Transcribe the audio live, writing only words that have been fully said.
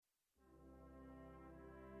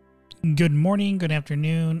Good morning, good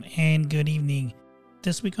afternoon, and good evening.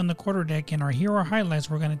 This week on the Quarter Deck in our Hero Highlights,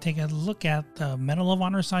 we're going to take a look at the Medal of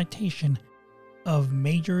Honor citation of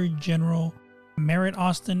Major General Merritt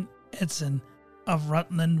Austin Edson of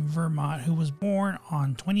Rutland, Vermont, who was born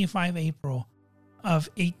on 25 April of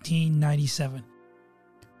 1897.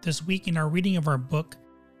 This week in our reading of our book,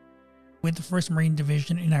 With the 1st Marine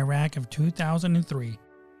Division in Iraq of 2003,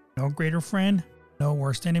 No Greater Friend, No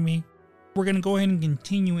Worst Enemy, we're going to go ahead and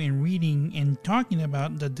continue in reading and talking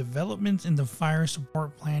about the developments in the fire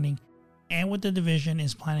support planning and what the division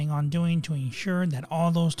is planning on doing to ensure that all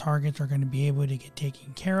those targets are going to be able to get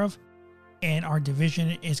taken care of, and our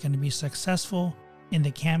division is going to be successful in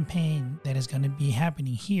the campaign that is going to be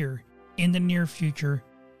happening here in the near future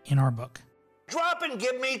in our book. Drop and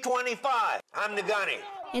give me 25. I'm the gunny.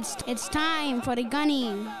 It's time for the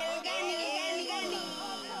gunny.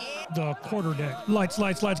 The Quarter Deck. Lights.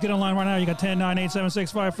 Get online right now. You got 10, 9, 8, 7,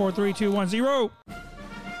 6, 5, 4, 3, 2, 1, 0.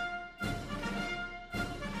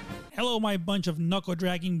 Hello, my bunch of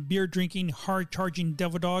knuckle-dragging, beer-drinking, hard-charging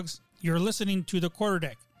devil dogs. You're listening to The Quarter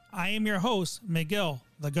Deck. I am your host, Miguel,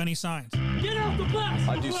 the Gunny Signs. Get off the bus!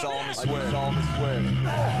 I do solemnly swear.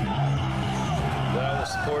 That I will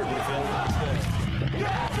support and defend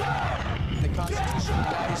The Constitution of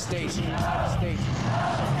the United States.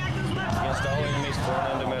 against all enemies,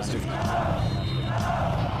 foreign and domestic.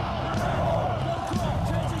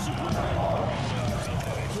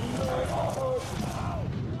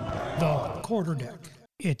 The Quarter Deck.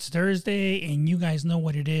 It's Thursday, and you guys know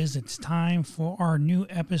what it is. It's time for our new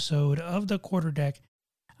episode of The Quarter Deck.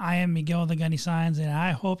 I am Miguel the Gunny Signs, and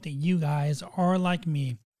I hope that you guys are like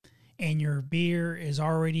me, and your beer is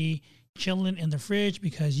already chilling in the fridge,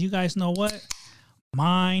 because you guys know what?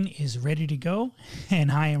 Mine is ready to go,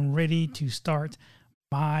 and I am ready to start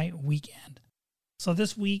my weekend. So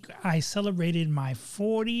this week, I celebrated my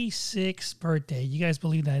 46th birthday. You guys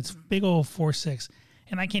believe that? It's big old 46.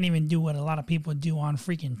 And I can't even do what a lot of people do on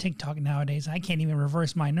freaking TikTok nowadays. I can't even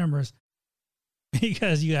reverse my numbers,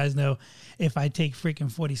 because you guys know if I take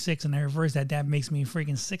freaking 46 and I reverse that, that makes me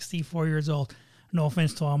freaking 64 years old. No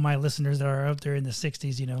offense to all my listeners that are up there in the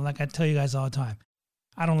 60s, you know, like I tell you guys all the time.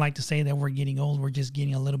 I don't like to say that we're getting old. We're just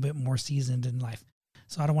getting a little bit more seasoned in life.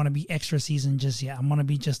 So I don't want to be extra seasoned just yet. I'm going to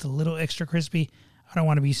be just a little extra crispy. I don't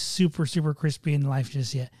want to be super, super crispy in life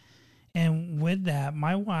just yet. And with that,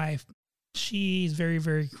 my wife, she's very,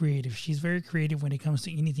 very creative. She's very creative when it comes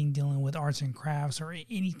to anything dealing with arts and crafts or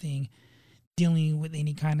anything dealing with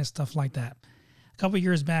any kind of stuff like that. A couple of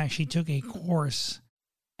years back, she took a course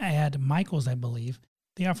at Michael's, I believe.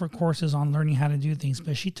 They offer courses on learning how to do things,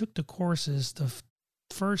 but she took the courses, the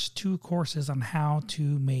first 2 courses on how to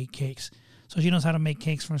make cakes. So she knows how to make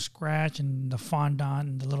cakes from scratch, and the fondant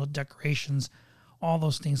and the little decorations, all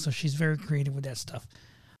those things. So she's very creative with that stuff.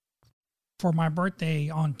 For my birthday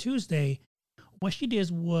on Tuesday, what she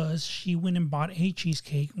did was she went and bought a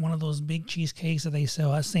cheesecake, one of those big cheesecakes that they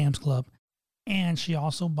sell at Sam's Club. And she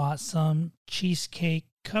also bought some cheesecake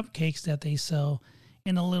cupcakes that they sell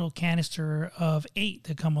in a little canister of 8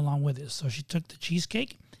 that come along with it. So she took the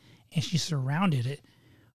cheesecake and she surrounded it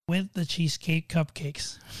with the cheesecake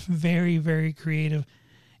cupcakes. Very, very creative.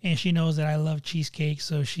 And she knows that I love cheesecake,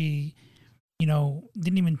 so she, you know,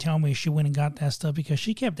 didn't even tell me she went and got that stuff, because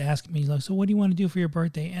she kept asking me, like, so what do you want to do for your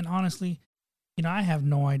birthday? And honestly, you know, I have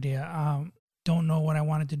no idea. Don't know what I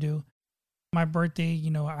wanted to do. My birthday,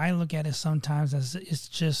 you know, I look at it sometimes as it's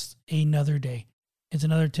just another day. It's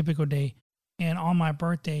another typical day. And on my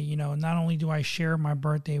birthday, you know, not only do I share my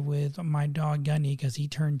birthday with my dog Gunny, because he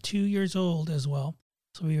turned 2 years old as well.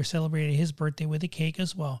 So we were celebrating his birthday with a cake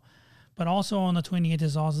as well. But also on the 20th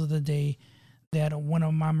is also the day that one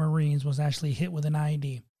of my Marines was actually hit with an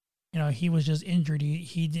IED. You know, he was just injured.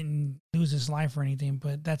 He didn't lose his life or anything,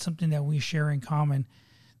 but that's something that we share in common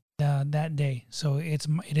that day. So it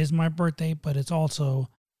is my birthday, but it's also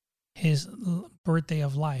his birthday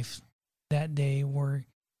of life that day, where,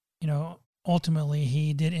 you know, ultimately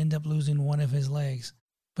he did end up losing one of his legs,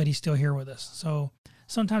 but he's still here with us. So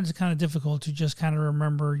sometimes it's kind of difficult to just kind of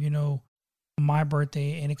remember, you know, my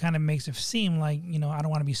birthday, and it kind of makes it seem like, you know, I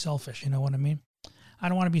don't want to be selfish. You know what I mean? I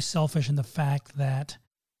don't want to be selfish in the fact that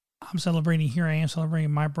I'm celebrating, here I am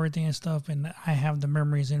celebrating my birthday and stuff, and I have the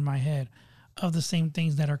memories in my head of the same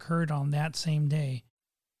things that occurred on that same day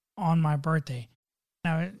on my birthday.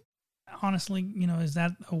 Now, honestly, you know, is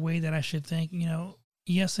that a way that I should think? You know,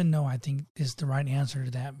 yes and no, I think is the right answer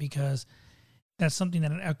to that, because that's something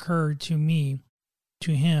that occurred to me,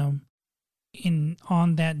 to him,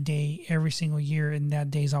 on that day every single year, and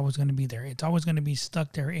that day is always going to be there. It's always going to be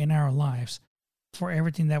stuck there in our lives for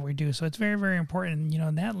everything that we do. So it's very, very important. You know,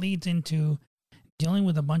 and that leads into dealing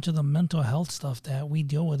with a bunch of the mental health stuff that we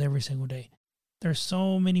deal with every single day. There's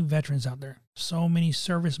so many veterans out there, so many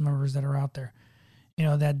service members that are out there,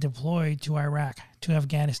 that deployed to Iraq, to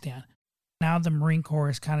Afghanistan. Now the Marine Corps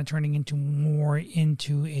is kind of turning more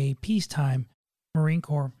into a peacetime Marine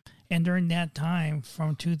Corps. And during that time,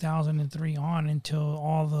 from 2003 on until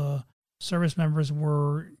all the service members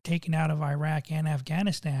were taken out of Iraq and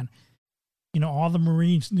Afghanistan, all the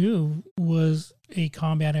Marines knew was a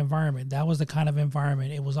combat environment. That was the kind of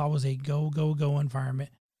environment. It was always a go, go, go environment,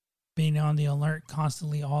 being on the alert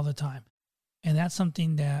constantly all the time. And that's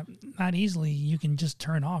something that not easily you can just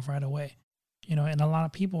turn off right away. And a lot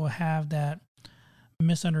of people have that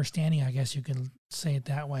misunderstanding, I guess you could say it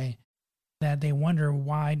that way, that they wonder,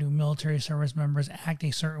 why do military service members act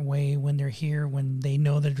a certain way when they're here, when they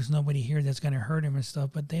know that there's nobody here that's going to hurt them and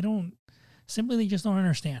stuff, but they just don't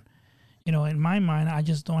understand. In my mind, I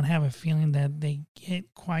just don't have a feeling that they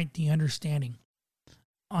get quite the understanding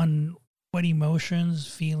on what emotions,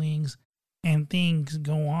 feelings, and things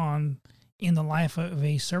go on in the life of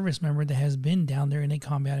a service member that has been down there in a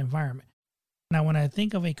combat environment. Now, when I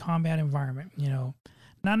think of a combat environment,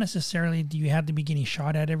 not necessarily do you have to be getting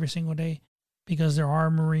shot at every single day, because there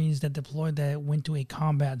are Marines that deployed that went to a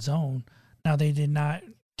combat zone. Now, they did not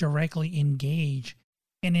directly engage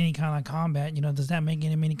in any kind of combat. Does that make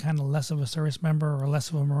him any kind of less of a service member or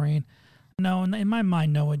less of a Marine? No, in my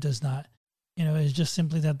mind, no, it does not. It's just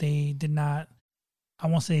simply that they did not, I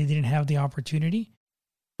won't say they didn't have the opportunity,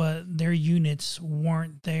 but their units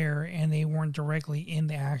weren't there and they weren't directly in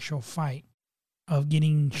the actual fight of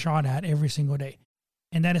getting shot at every single day.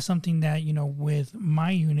 And that is something that, with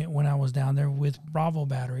my unit when I was down there with Bravo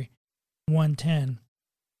Battery 110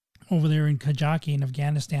 over there in Kajaki in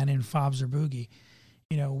Afghanistan in Fob Zerbugi,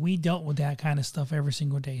 we dealt with that kind of stuff every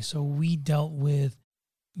single day. So we dealt with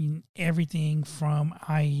everything from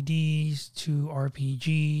IEDs to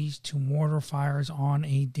RPGs to mortar fires on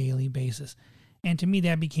a daily basis. And to me,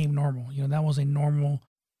 that became normal. That was a normal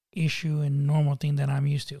issue and normal thing that I'm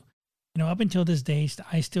used to. Up until this day,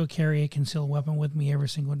 I still carry a concealed weapon with me every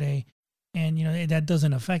single day. And, that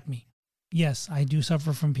doesn't affect me. Yes, I do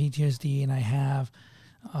suffer from PTSD and I have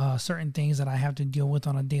certain things that I have to deal with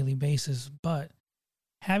on a daily basis. But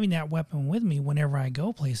having that weapon with me whenever I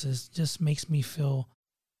go places just makes me feel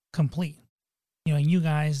complete. And you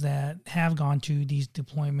guys that have gone to these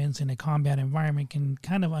deployments in a combat environment can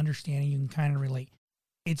kind of understand and you can kind of relate.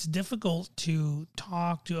 It's difficult to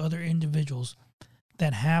talk to other individuals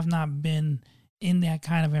that have not been in that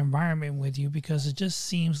kind of environment with you, because it just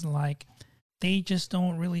seems like they just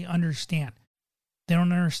don't really understand. They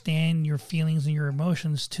don't understand your feelings and your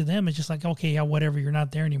emotions. To them, it's just like, okay, yeah, whatever, you're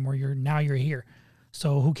not there anymore. You're here.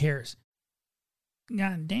 So who cares?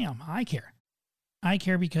 God damn, I care. I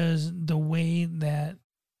care because the way that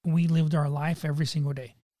we lived our life every single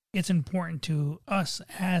day, it's important to us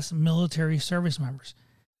as military service members.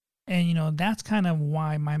 And, that's kind of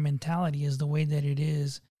why my mentality is the way that it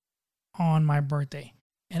is on my birthday.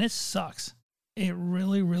 And it sucks. It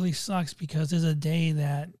really, really sucks, because it's a day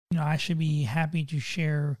that, I should be happy to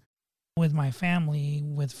share with my family,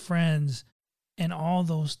 with friends, and all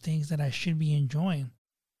those things that I should be enjoying.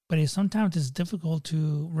 But sometimes it's difficult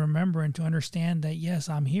to remember and to understand that, yes,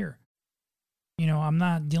 I'm here. I'm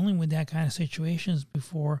not dealing with that kind of situations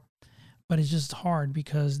before, but it's just hard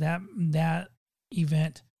because that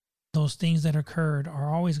event, those things that occurred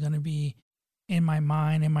are always going to be in my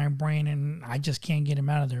mind, in my brain, and I just can't get them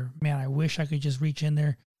out of there. Man, I wish I could just reach in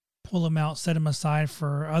there, pull them out, set them aside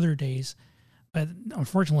for other days. But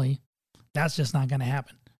unfortunately, that's just not going to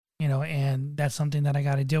happen. And that's something that I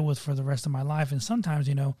got to deal with for the rest of my life. And sometimes,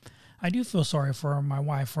 I do feel sorry for my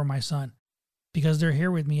wife or my son, because they're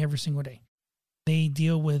here with me every single day. They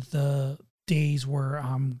deal with the days where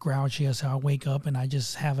I'm grouchy as hell. I wake up and I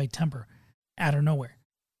just have a temper out of nowhere.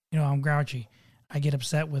 I'm grouchy. I get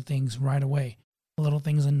upset with things right away. Little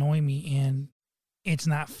things annoy me, and it's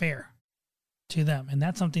not fair to them. And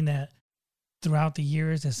that's something that throughout the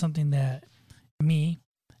years is something that me,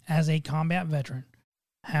 as a combat veteran,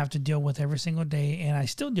 have to deal with every single day, and I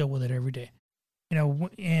still deal with it every day.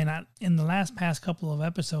 And in the past couple of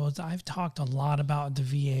episodes, I've talked a lot about the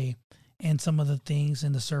VA and some of the things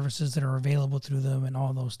and the services that are available through them and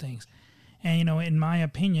all those things. And, in my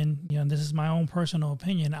opinion, this is my own personal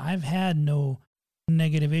opinion, I've had no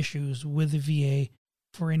negative issues with the VA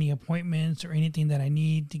for any appointments or anything that I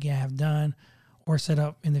need to have done or set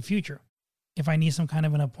up in the future. If I need some kind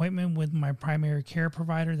of an appointment with my primary care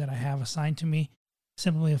provider that I have assigned to me,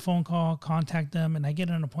 simply a phone call, contact them, and I get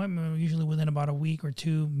an appointment usually within about a week or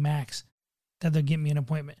two max that they'll get me an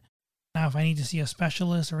appointment. Now, if I need to see a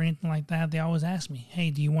specialist or anything like that, they always ask me, hey,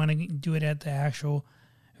 do you want to do it at the actual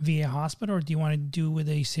VA hospital, or do you want to do it with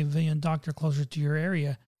a civilian doctor closer to your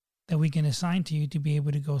area that we can assign to you to be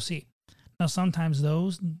able to go see? Now, sometimes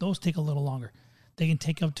those take a little longer. They can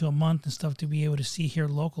take up to a month and stuff to be able to see here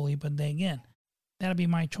locally, but then again, that'll be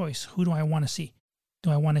my choice. Who do I want to see? Do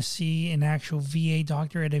I want to see an actual VA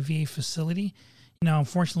doctor at a VA facility? Now,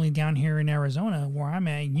 unfortunately, down here in Arizona, where I'm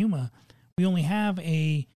at in Yuma, we only have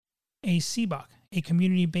a CBOC, a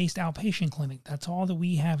community-based outpatient clinic. That's all that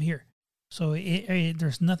we have here. So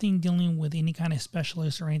there's nothing dealing with any kind of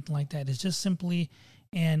specialist or anything like that. It's just simply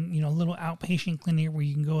a little outpatient clinic where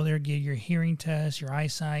you can go there, get your hearing test, your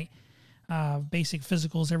eyesight, basic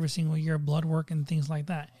physicals every single year, blood work, and things like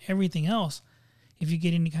that. Everything else, if you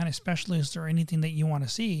get any kind of specialist or anything that you want to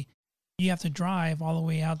see, you have to drive all the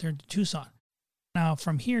way out there to Tucson. Now,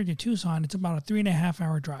 from here to Tucson, it's about a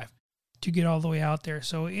 3.5-hour drive to get all the way out there.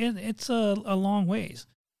 So it's a long ways.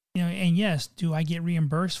 And yes, do I get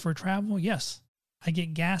reimbursed for travel? Yes. I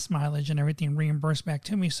get gas mileage and everything reimbursed back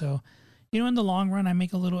to me. So, in the long run, I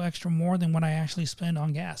make a little extra more than what I actually spend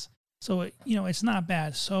on gas. So, it's not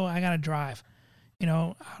bad. So I got to drive,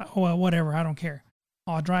 whatever. I don't care.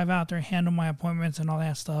 I'll drive out there, handle my appointments and all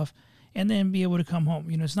that stuff, and then be able to come home.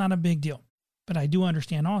 It's not a big deal. But I do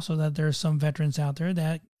understand also that there's some veterans out there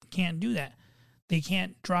that can't do that. They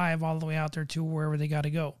can't drive all the way out there to wherever they got to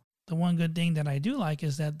go. The one good thing that I do like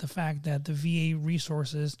is that the fact that the VA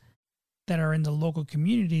resources that are in the local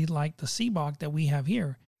community, like the CBOC that we have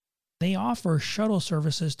here, they offer shuttle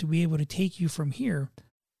services to be able to take you from here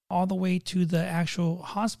all the way to the actual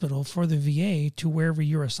hospital for the VA to wherever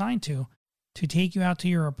you're assigned to take you out to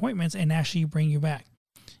your appointments and actually bring you back.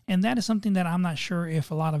 And that is something that I'm not sure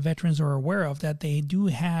if a lot of veterans are aware of, that they do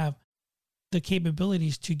have the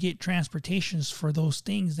capabilities to get transportations for those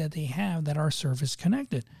things that they have that are service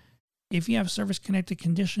connected. If you have service connected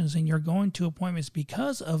conditions and you're going to appointments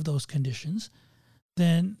because of those conditions,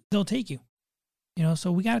 then they'll take you.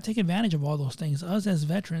 So we got to take advantage of all those things. Us as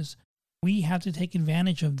veterans, we have to take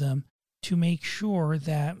advantage of them to make sure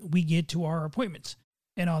that we get to our appointments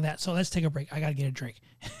and all that. So let's take a break. I got to get a drink.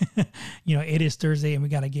 It is Thursday and we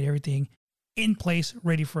got to get everything in place,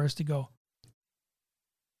 ready for us to go.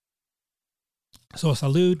 So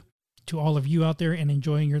salud to all of you out there and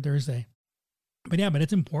enjoying your Thursday. But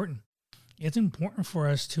it's important. It's important for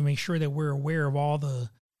us to make sure that we're aware of all the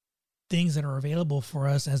things that are available for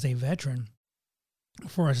us as a veteran,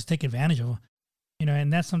 for us to take advantage of.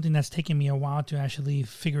 And that's something that's taken me a while to actually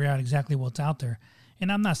figure out exactly what's out there.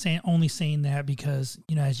 And I'm not only saying that because,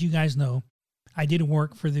 as you guys know, I did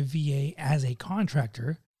work for the VA as a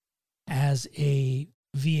contractor, as a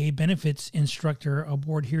VA benefits instructor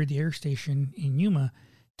aboard here at the air station in Yuma,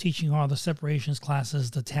 teaching all the separations classes,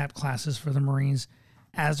 the TAP classes for the Marines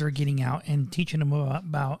as they're getting out, and teaching them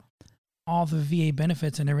about all the VA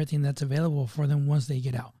benefits and everything that's available for them once they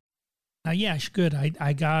get out. Now, yeah, it's good.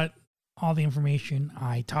 I got all the information.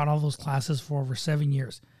 I taught all those classes for over 7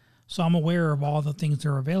 years. So I'm aware of all the things that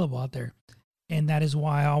are available out there. And that is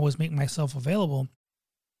why I always make myself available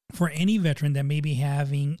for any veteran that may be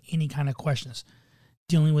having any kind of questions,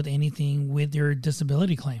 dealing with anything with their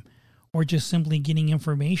disability claim, or just simply getting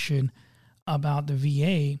information about the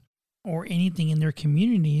VA or anything in their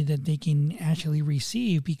community that they can actually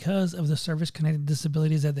receive because of the service-connected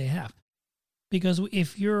disabilities that they have. Because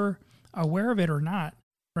if you're aware of it or not,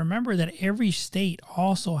 remember that every state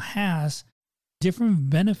also has different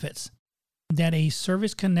benefits that a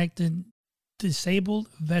service-connected disabled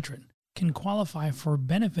veteran can qualify for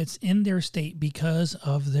benefits in their state because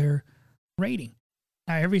of their rating.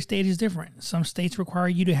 Now, every state is different. Some states require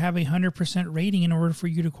you to have 100% rating in order for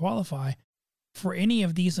you to qualify for any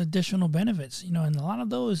of these additional benefits. And a lot of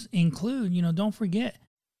those include, don't forget,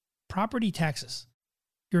 property taxes.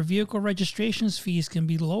 Your vehicle registrations fees can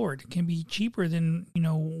be lowered, can be cheaper than,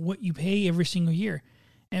 what you pay every single year.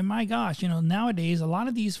 And my gosh, nowadays, a lot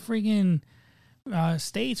of these friggin'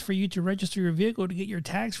 states for you to register your vehicle to get your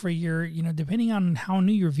tax for your, depending on how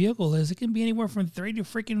new your vehicle is, it can be anywhere from $30 to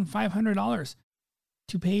freaking $500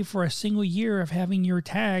 to pay for a single year of having your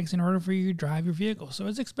tags in order for you to drive your vehicle. So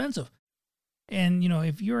it's expensive. And,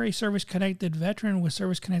 if you're a service-connected veteran with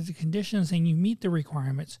service-connected conditions and you meet the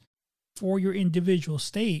requirements for your individual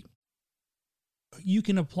state, you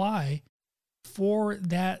can apply for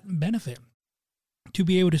that benefit to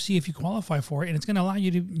be able to see if you qualify for it. And it's going to allow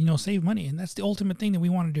you to, save money. And that's the ultimate thing that we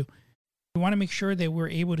want to do. We want to make sure that we're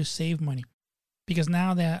able to save money. Because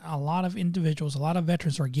now that a lot of individuals, a lot of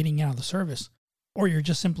veterans are getting out of the service, or you're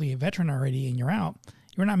just simply a veteran already and you're out,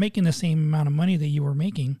 you're not making the same amount of money that you were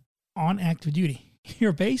making on active duty.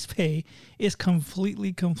 your base pay is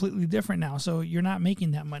completely different now. So you're not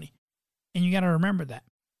making that money. And you got to remember that.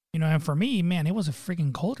 And for me, man, it was a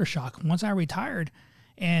freaking culture shock. Once I retired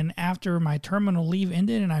and after my terminal leave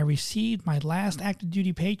ended and I received my last active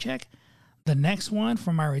duty paycheck, the next one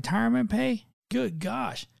for my retirement pay, good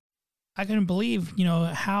gosh, I couldn't believe,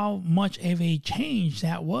 how much of a change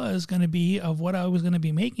that was going to be of what I was going to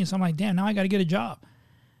be making. So I'm like, damn, now I got to get a job.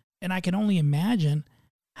 And I can only imagine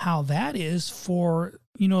how that is for,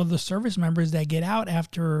 the service members that get out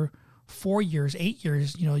after 4 years, 8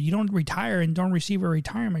 years. You don't retire and don't receive a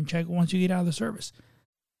retirement check once you get out of the service.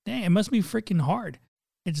 Dang, it must be freaking hard.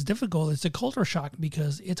 It's difficult. It's a culture shock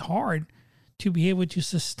because it's hard to be able to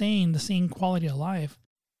sustain the same quality of life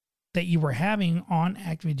that you were having on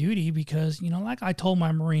active duty because, like I told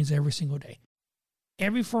my Marines every single day,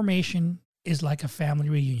 every formation is like a family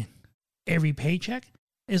reunion. Every paycheck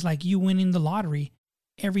is like you winning the lottery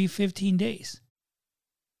every 15 days.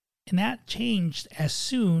 And that changed as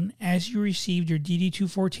soon as you received your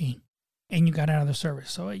DD-214 and you got out of the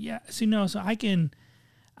service. So yeah, so I can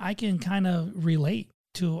kind of relate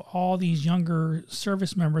to all these younger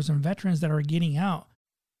service members and veterans that are getting out.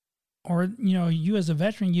 Or, you as a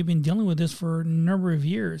veteran, you've been dealing with this for a number of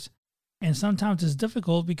years. And sometimes it's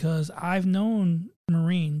difficult because I've known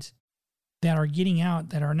Marines that are getting out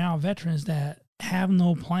that are now veterans that have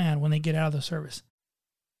no plan when they get out of the service.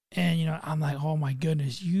 And, I'm like, oh my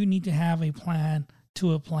goodness, you need to have a plan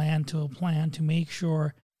to a plan to a plan to make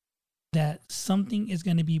sure that something is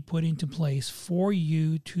going to be put into place for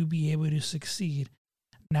you to be able to succeed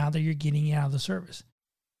now that you're getting out of the service.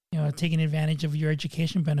 Taking advantage of your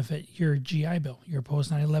education benefit, your GI Bill, your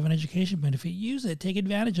post 9/11 education benefit. Use it. Take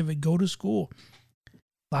advantage of it. Go to school.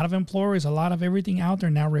 A lot of employers, a lot of everything out there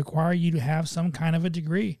now require you to have some kind of a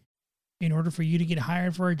degree in order for you to get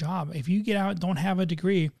hired for a job. If you get out and don't have a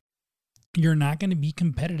degree, you're not going to be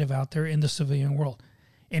competitive out there in the civilian world.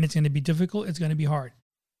 And it's going to be difficult. It's going to be hard.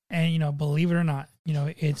 And, believe it or not,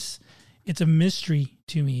 it's a mystery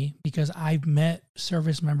to me because I've met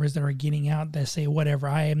service members that are getting out that say, whatever,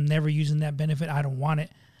 I am never using that benefit. I don't want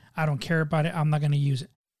it. I don't care about it. I'm not going to use it.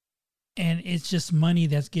 And it's just money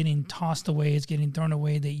that's getting tossed away. It's getting thrown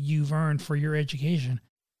away that you've earned for your education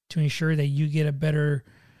to ensure that you get a better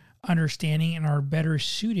understanding and are better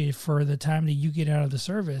suited for the time that you get out of the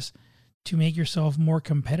service to make yourself more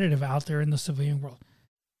competitive out there in the civilian world.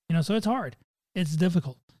 So it's hard. It's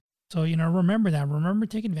difficult. So, remember that. Remember,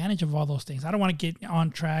 take advantage of all those things. I don't want to get on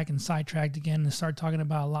track and sidetracked again and start talking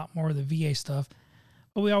about a lot more of the VA stuff,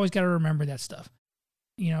 but we always got to remember that stuff.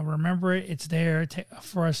 Remember it. It's there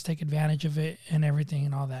for us to take advantage of it and everything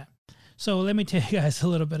and all that. So let me tell you guys a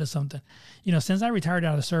little bit of something. Since I retired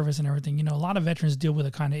out of the service and everything, a lot of veterans deal with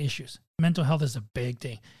the kind of issues. Mental health is a big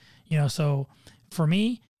thing. So for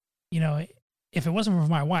me, if it wasn't for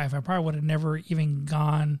my wife, I probably would have never even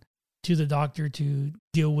gone to the doctor to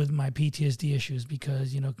deal with my PTSD issues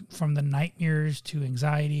because, from the nightmares to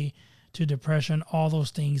anxiety to depression, all those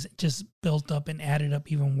things just built up and added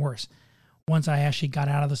up even worse once I actually got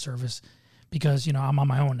out of the service because, I'm on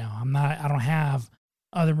my own now. I don't have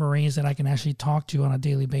other Marines that I can actually talk to on a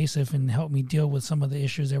daily basis and help me deal with some of the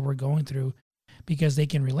issues that we're going through because they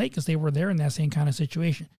can relate because they were there in that same kind of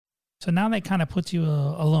situation. So now that kind of puts you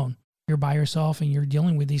alone. You're by yourself and you're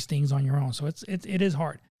dealing with these things on your own. So it is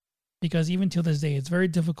hard. Because even till this day, it's very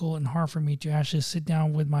difficult and hard for me to actually sit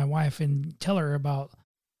down with my wife and tell her about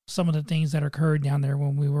some of the things that occurred down there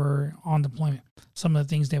when we were on deployment, some of the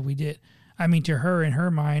things that we did. I mean, to her, in her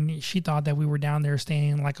mind, she thought that we were down there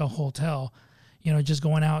staying like a hotel, just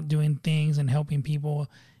going out doing things and helping people.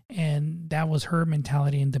 And that was her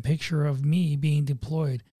mentality and the picture of me being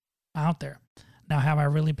deployed out there. Now, have I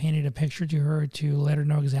really painted a picture to her to let her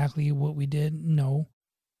know exactly what we did? No.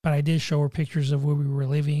 But I did show her pictures of where we were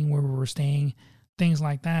living, where we were staying, things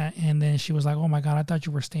like that. And then she was like, oh my God, I thought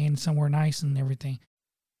you were staying somewhere nice and everything.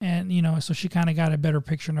 And, so she kind of got a better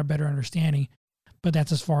picture and a better understanding. But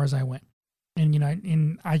that's as far as I went. And,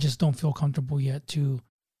 and I just don't feel comfortable yet to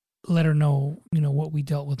let her know, what we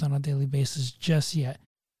dealt with on a daily basis just yet.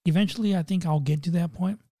 Eventually, I think I'll get to that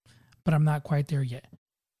point, but I'm not quite there yet.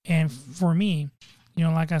 And for me,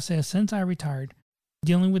 like I said, since I retired,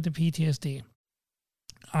 dealing with the PTSD,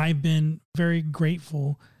 I've been very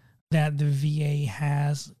grateful that the VA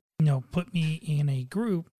has, put me in a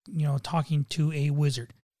group, talking to a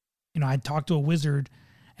wizard. I talked to a wizard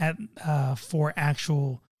for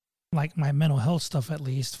actual, like my mental health stuff, at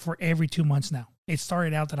least for every 2 months now. It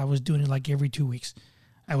started out that I was doing it like every 2 weeks.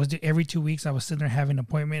 Every 2 weeks, I was sitting there having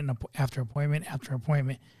appointment after appointment after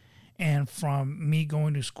appointment. And from me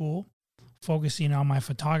going to school, focusing on my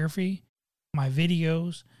photography, my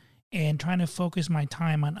videos, and trying to focus my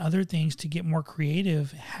time on other things to get more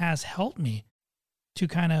creative has helped me to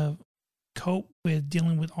kind of cope with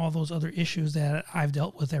dealing with all those other issues that I've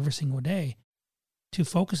dealt with every single day, to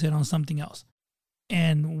focus it on something else.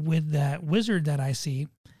 And with that wizard that I see,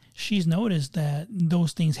 she's noticed that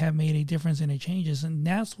those things have made a difference and it changes. And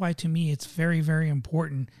that's why, to me, it's very, very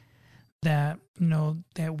important that,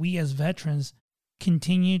 that we as veterans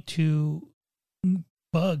continue to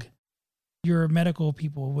bug your medical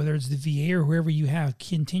people, whether it's the VA or whoever you have,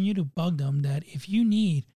 continue to bug them that if you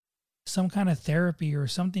need some kind of therapy or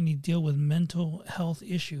something to deal with mental health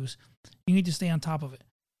issues, you need to stay on top of it.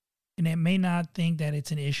 And it may not think that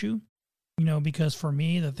it's an issue, because for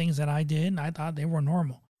me, the things that I did, I thought they were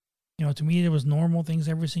normal. To me, there was normal things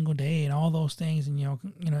every single day and all those things. And,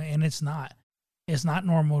 and it's not. It's not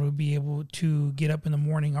normal to be able to get up in the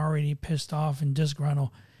morning already pissed off and disgruntled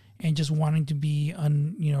and just wanting to be,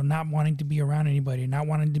 not wanting to be around anybody, not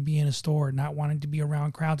wanting to be in a store, not wanting to be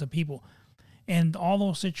around crowds of people. And all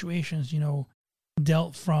those situations,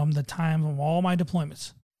 dealt from the time of all my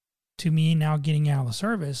deployments to me now getting out of the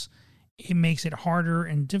service. It makes it harder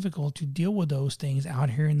and difficult to deal with those things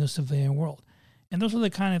out here in the civilian world. And those are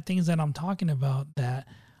the kind of things that I'm talking about, that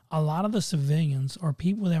a lot of the civilians or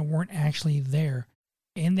people that weren't actually there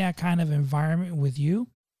in that kind of environment with you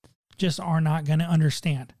just are not going to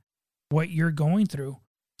understand what you're going through.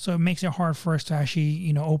 So it makes it hard for us to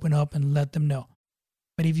actually, open up and let them know.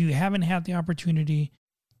 But if you haven't had the opportunity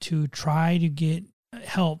to try to get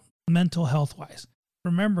help mental health wise,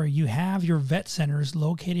 remember, you have your vet centers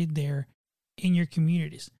located there in your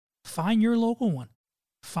communities. Find your local one.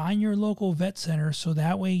 Find your local vet center so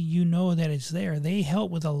that way you know that it's there. They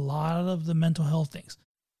help with a lot of the mental health things.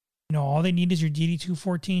 All they need is your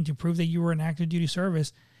DD-214 to prove that you were in active duty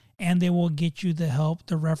service, and they will get you the help,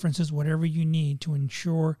 the references, whatever you need to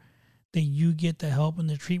ensure that you get the help and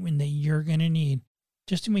the treatment that you're going to need,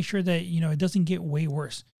 just to make sure that, it doesn't get way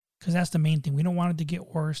worse. Because that's the main thing. We don't want it to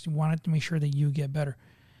get worse. We want it to make sure that you get better.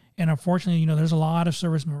 And unfortunately, there's a lot of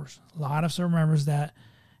service members that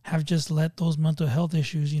have just let those mental health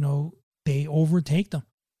issues, they overtake them.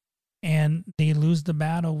 And they lose the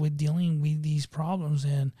battle with dealing with these problems.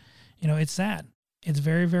 And, it's sad. It's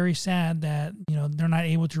very, very sad that, they're not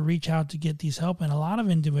able to reach out to get these help. And a lot of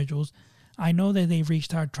individuals, I know that they've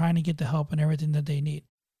reached out trying to get the help and everything that they need.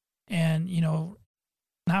 And,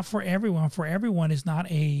 not for everyone. For everyone, it's not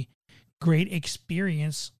a great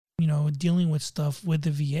experience, dealing with stuff with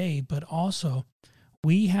the VA. But also,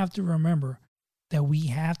 we have to remember that we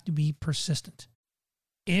have to be persistent.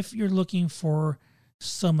 If you're looking for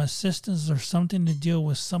some assistance or something to deal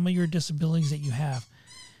with some of your disabilities that you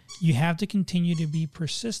have to continue to be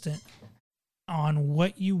persistent on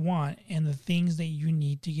what you want and the things that you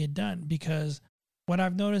need to get done. Because what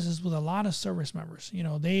I've noticed is with a lot of service members,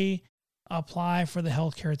 they apply for the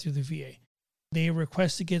healthcare through the VA. They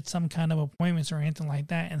request to get some kind of appointments or anything like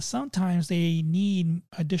that. And sometimes they need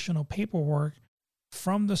additional paperwork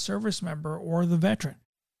from the service member or the veteran.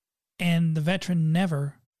 And the veteran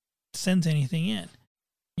never sends anything in,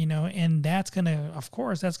 and that's going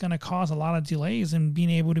to cause a lot of delays in being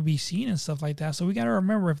able to be seen and stuff like that. So we got to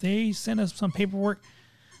remember, if they send us some paperwork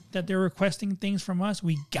that they're requesting things from us,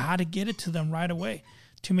 we got to get it to them right away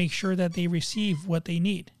to make sure that they receive what they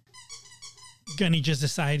need. Gunny just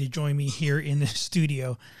decided to join me here in the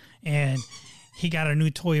studio, and he got a new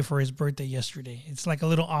toy for his birthday yesterday. It's like a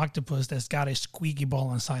little octopus that's got a squeaky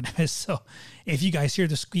ball inside of it. So if you guys hear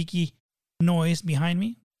the squeaky noise behind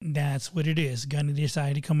me, that's what it is. Gunny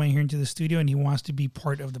decided to come in here into the studio, and he wants to be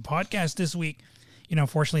part of the podcast this week.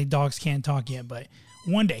 Unfortunately, dogs can't talk yet, but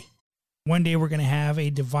one day we're going to have a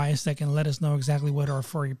device that can let us know exactly what our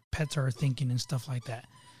furry pets are thinking and stuff like that.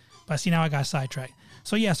 But see, now I got sidetracked.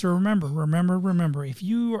 So yeah, so remember, if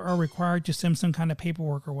you are required to send some kind of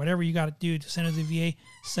paperwork or whatever you got to do to send it to the VA,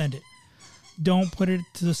 send it. Don't put it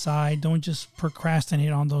to the side. Don't just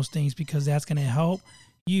procrastinate on those things, because that's going to help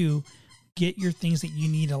you get your things that you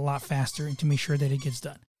need a lot faster and to make sure that it gets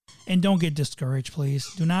done. And don't get discouraged,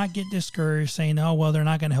 please. Do not get discouraged saying, "Oh, well, they're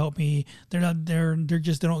not going to help me. They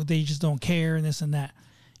just don't care," and this and that.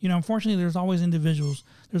 Unfortunately, there's always individuals.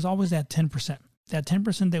 There's always that 10%. That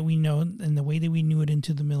 10% that we know, and the way that we knew it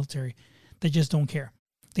into the military, that just don't care.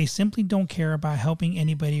 They simply don't care about helping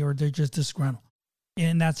anybody, or they're just disgruntled.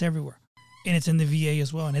 And that's everywhere. And it's in the VA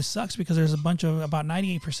as well. And it sucks because there's about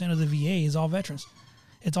 98% of the VA is all veterans.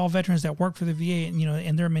 It's all veterans that work for the VA, and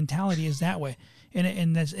and their mentality is that way.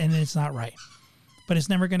 And it's not right. But it's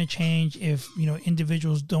never going to change if,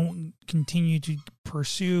 individuals don't continue to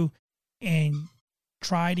pursue and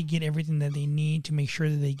try to get everything that they need to make sure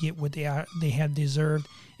that they get what they have deserved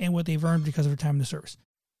and what they've earned because of their time in the service.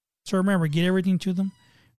 So remember, get everything to them.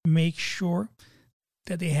 Make sure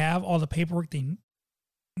that they have all the paperwork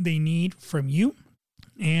they need from you,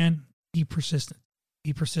 and be persistent.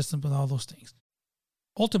 Be persistent with all those things.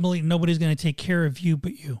 Ultimately, nobody's going to take care of you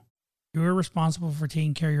but you. You're responsible for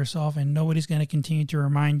taking care of yourself, and nobody's going to continue to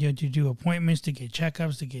remind you to do appointments, to get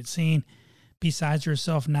checkups, to get seen, besides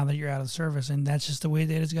yourself now that you're out of service. And that's just the way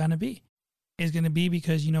that it's going to be. It's going to be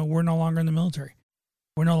because, we're no longer in the military.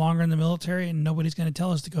 We're no longer in the military, and nobody's going to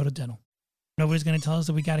tell us to go to dental. Nobody's going to tell us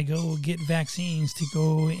that we got to go get vaccines, to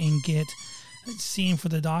go and get seen for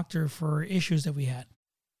the doctor for issues that we had.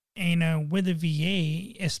 And with the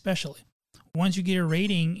VA especially, once you get a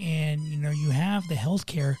rating and, you have the health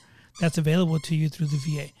care that's available to you through the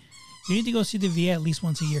VA, you need to go see the VA at least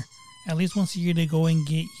once a year. At least once a year to go and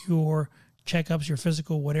get your checkups, your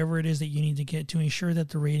physical, whatever it is that you need to get to ensure that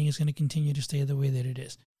the rating is going to continue to stay the way that it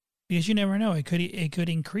is. Because you never know, it could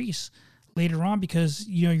increase later on because,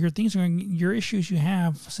 your issues you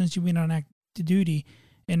have since you've been on active duty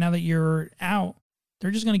and now that you're out,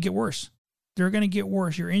 they're just going to get worse. They're going to get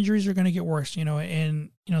worse. Your injuries are going to get worse, and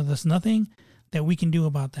there's nothing that we can do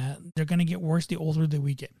about that. They're going to get worse the older that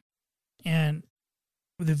we get. And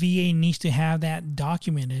the VA needs to have that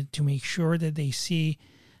documented to make sure that they see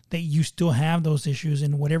that you still have those issues,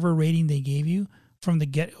 and whatever rating they gave you from the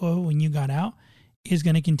get-go when you got out is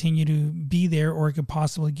going to continue to be there, or it could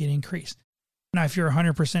possibly get increased. Now, if you're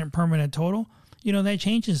 100% permanent total, that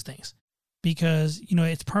changes things because,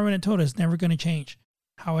 it's permanent total. It's never going to change.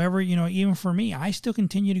 However, even for me, I still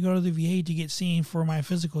continue to go to the VA to get seen for my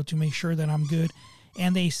physical to make sure that I'm good,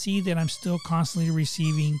 and they see that I'm still constantly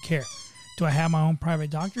receiving care. Do I have my own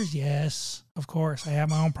private doctors? Yes, of course. I have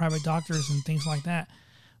my own private doctors and things like that.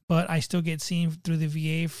 But I still get seen through the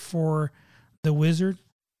VA for the wizard,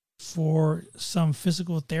 for some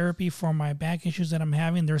physical therapy for my back issues that I'm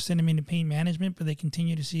having. They're sending me to pain management, but they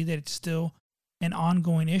continue to see that it's still an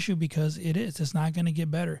ongoing issue because it is. It's not going to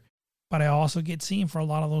get better. But I also get seen for a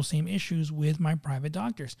lot of those same issues with my private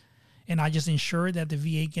doctors. And I just ensure that the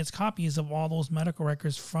VA gets copies of all those medical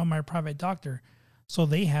records from my private doctor so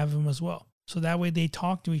they have them as well. So that way they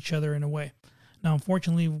talk to each other in a way. Now,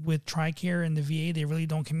 unfortunately, with TRICARE and the VA, they really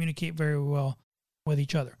don't communicate very well with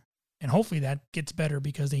each other. And hopefully that gets better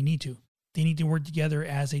because they need to. They need to work together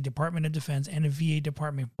as a Department of Defense and a VA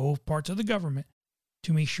department, both parts of the government,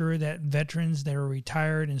 to make sure that veterans that are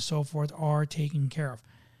retired and so forth are taken care of,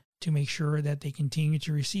 to make sure that they continue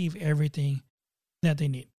to receive everything that they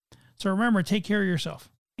need. So remember, take care of yourself.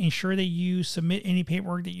 Ensure that you submit any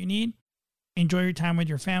paperwork that you need. Enjoy your time with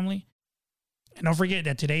your family. And don't forget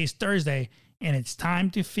that today is Thursday, and it's time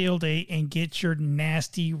to field day and get your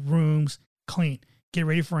nasty rooms clean. Get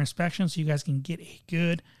ready for inspection so you guys can get a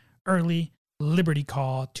good early Liberty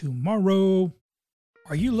call tomorrow.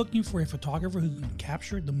 Are you looking for a photographer who can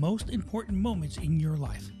capture the most important moments in your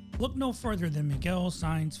life? Look no further than Miguel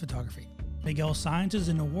Saenz Photography. Miguel Saenz is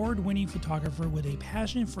an award-winning photographer with a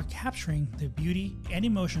passion for capturing the beauty and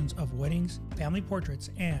emotions of weddings, family portraits,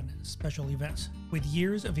 and special events. With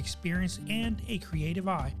years of experience and a creative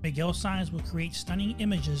eye, Miguel Saenz will create stunning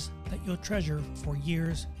images that you'll treasure for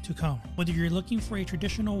years to come. Whether you're looking for a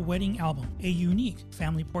traditional wedding album, a unique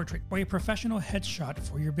family portrait, or a professional headshot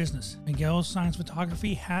for your business, Miguel Saenz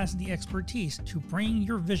Photography has the expertise to bring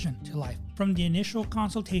your vision to life. From the initial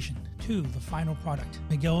consultation to the final product,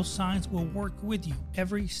 Miguel Saenz will work with you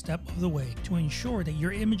every step of the way to ensure that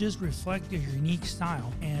your images reflect your unique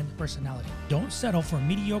style and personality. Don't settle for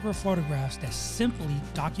mediocre photographs that simply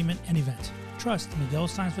document an event. Trust Miguel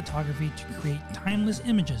Saenz Photography to create timeless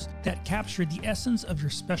images that capture the essence of your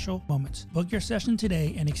special moments. Book your session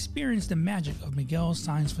today and experience the magic of Miguel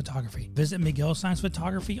Saenz Photography. Visit Miguel Saenz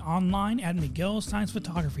Photography online at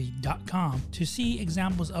miguelsaenzphotography.com to see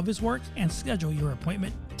examples of his work and schedule your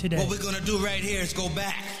appointment today. What we're going to do right here is go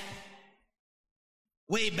back.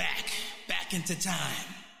 Way back into time.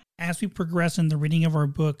 As we progress in the reading of our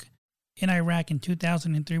book, In Iraq in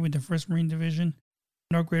 2003 with the 1st Marine Division,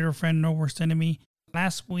 No Greater Friend, No Worst Enemy.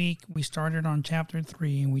 Last week, we started on Chapter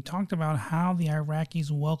 3, and we talked about how the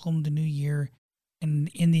Iraqis welcomed the new year and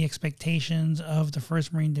in the expectations of the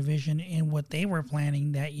 1st Marine Division and what they were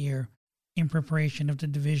planning that year in preparation of the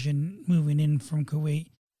division moving in from Kuwait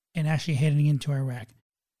and actually heading into Iraq.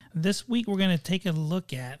 This week, we're going to take a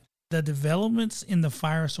look at the developments in the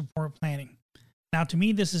fire support planning. Now, to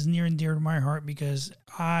me, this is near and dear to my heart because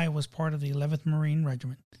I was part of the 11th Marine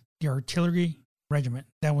Regiment, the artillery regiment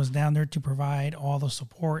that was down there to provide all the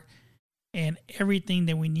support and everything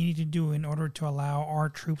that we needed to do in order to allow our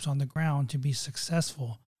troops on the ground to be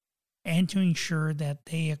successful and to ensure that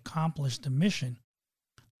they accomplished the mission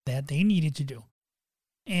that they needed to do.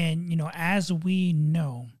 And, as we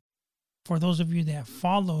know, For those of you that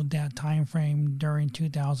followed that time frame during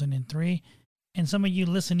 2003, and some of you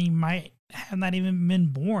listening might have not even been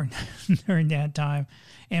born during that time,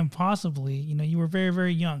 and possibly, you were very,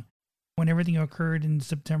 very young when everything occurred in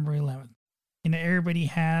September 11th. Everybody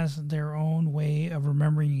has their own way of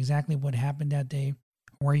remembering exactly what happened that day,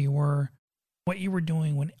 where you were, what you were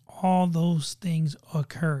doing when all those things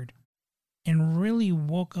occurred, and really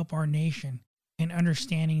woke up our nation in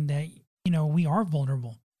understanding that, we are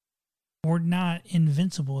vulnerable. We're not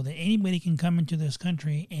invincible, that anybody can come into this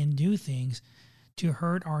country and do things to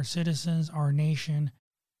hurt our citizens, our nation,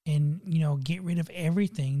 and, get rid of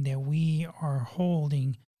everything that we are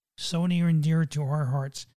holding so near and dear to our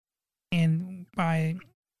hearts. And by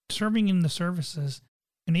serving in the services,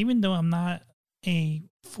 and even though I'm not a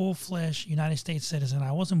full-fledged United States citizen,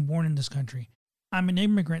 I wasn't born in this country. I'm an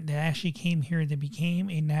immigrant that actually came here that became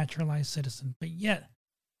a naturalized citizen. But yet,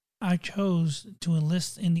 I chose to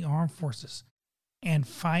enlist in the armed forces and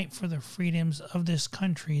fight for the freedoms of this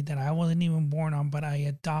country that I wasn't even born on, but I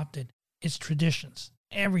adopted its traditions,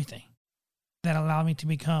 everything that allowed me to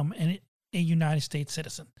become a United States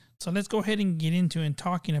citizen. So let's go ahead and get into and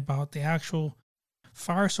talking about the actual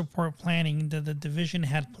fire support planning that the division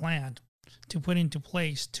had planned to put into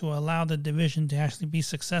place to allow the division to actually be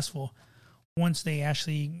successful once they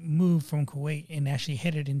actually moved from Kuwait and actually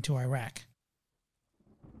headed into Iraq.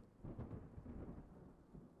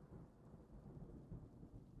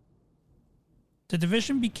 The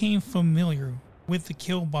division became familiar with the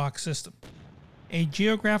kill box system, a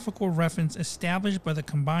geographical reference established by the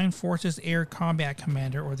Combined Forces Air Combat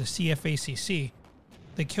Commander, or the CFACC.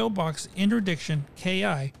 The kill box interdiction,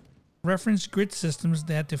 KI, referenced grid systems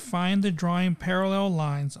that define the drawing parallel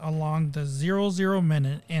lines along the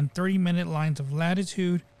 00-minute and 30-minute lines of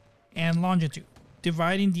latitude and longitude,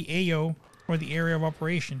 dividing the AO, or the area of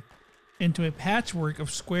operation, into a patchwork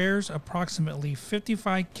of squares approximately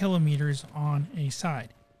 55 kilometers on a side.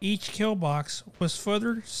 Each kill box was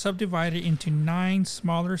further subdivided into 9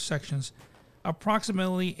 smaller sections,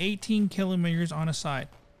 approximately 18 kilometers on a side,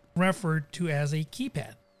 referred to as a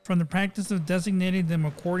keypad, from the practice of designating them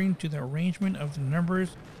according to the arrangement of the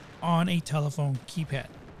numbers on a telephone keypad.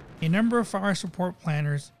 A number of fire support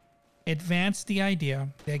planners advanced the idea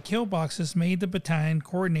that kill boxes made the battalion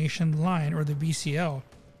coordination line, or the BCL,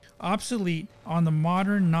 obsolete on the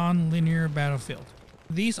modern non-linear battlefield.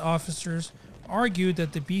 These officers argued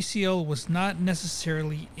that the BCL was not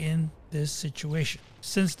necessarily in this situation,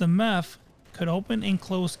 since the MEF could open and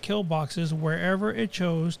close kill boxes wherever it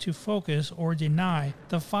chose to focus or deny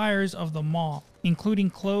the fires of the MAW,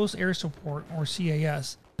 including close air support, or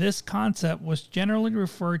CAS. This concept was generally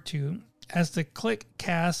referred to as the Click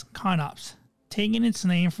CAS CONOPS, taking its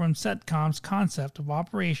name from CENTCOM's concept of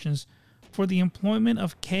operations for the employment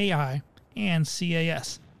of KI and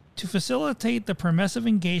CAS. To facilitate the permissive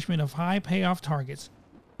engagement of high payoff targets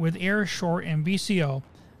with air, short, and BCO,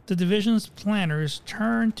 the division's planners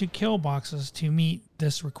turned to kill boxes to meet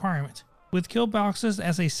this requirement. With kill boxes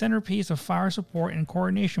as a centerpiece of fire support and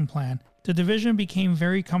coordination plan, the division became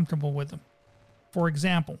very comfortable with them. For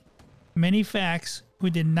example, many FACs who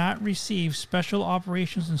did not receive Special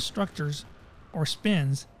Operations Instructors, or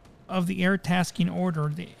SPINs, of the Air Tasking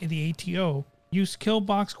Order, the ATO, used kill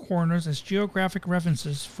box corners as geographic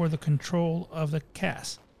references for the control of the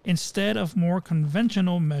CAS, instead of more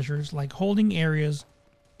conventional measures like holding areas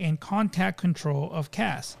and contact control of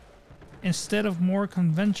CAS. Instead of more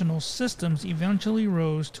conventional systems eventually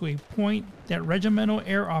rose to a point that regimental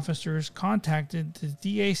air officers contacted the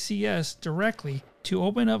DACS directly to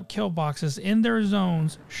open up kill boxes in their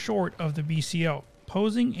zones short of the BCO,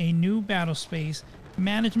 posing a new battle space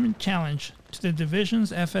management challenge to the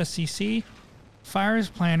division's FSCC. Fires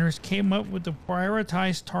planners came up with the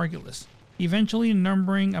prioritized target list, eventually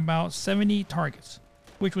numbering about 70 targets,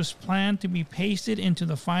 which was planned to be pasted into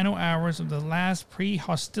the final hours of the last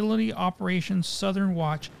pre-hostility Operation Southern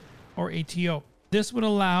Watch, or ATO. This would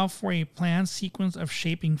allow for a planned sequence of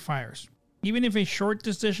shaping fires, even if a short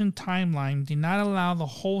decision timeline did not allow the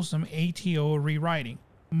wholesome ATO rewriting.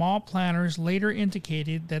 MAW planners later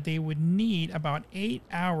indicated that they would need about 8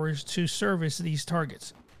 hours to service these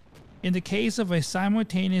targets. In the case of a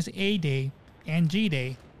simultaneous A-Day and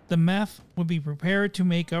G-Day, the MEF would be prepared to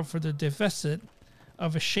make up for the deficit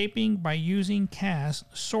of a shaping by using CAS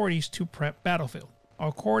sorties to prep battlefield.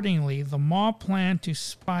 Accordingly, the MAW planned to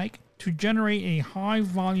spike to generate a high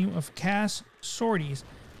volume of CAS sorties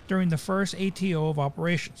during the first ATO of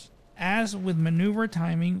operations. As with maneuver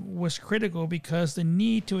timing was critical because the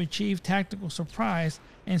need to achieve tactical surprise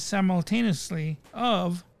and simultaneously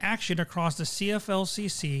of action across the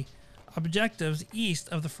CFLCC objectives east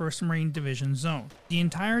of the 1st Marine Division zone. The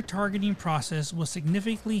entire targeting process was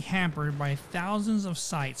significantly hampered by thousands of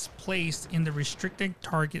sites placed in the Restricted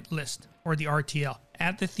Target List, or the RTL,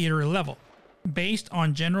 at the theater level, based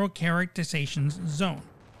on General Characterizations Zone.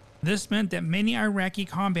 This meant that many Iraqi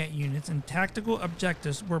combat units and tactical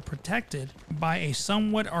objectives were protected by a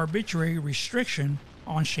somewhat arbitrary restriction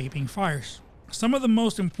on shaping fires. Some of the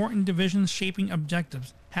most important division shaping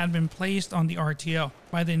objectives had been placed on the RTL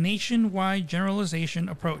by the nationwide generalization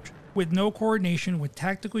approach, with no coordination with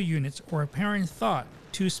tactical units or apparent thought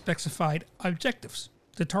to specified objectives.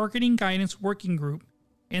 The Targeting Guidance Working Group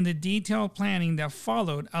and the detailed planning that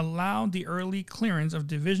followed allowed the early clearance of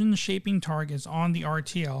division shaping targets on the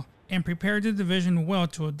RTL and prepared the division well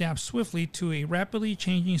to adapt swiftly to a rapidly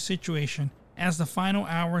changing situation as the final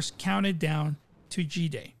hours counted down to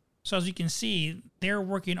G-Day. So as you can see, they're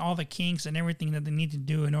working all the kinks and everything that they need to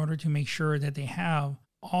do in order to make sure that they have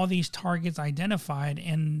all these targets identified,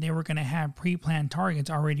 and they were going to have pre-planned targets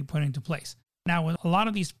already put into place. Now, with a lot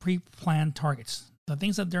of these pre-planned targets, the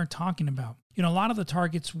things that they're talking about, a lot of the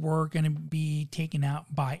targets were going to be taken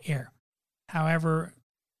out by air. However,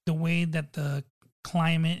 the way that the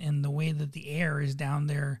climate and the way that the air is down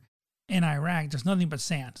there in Iraq, there's nothing but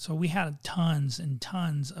sand. So we had tons and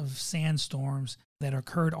tons of sandstorms that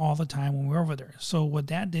occurred all the time when we were over there. So what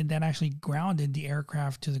that did, that actually grounded the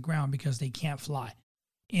aircraft to the ground because they can't fly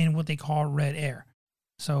in what they call red air.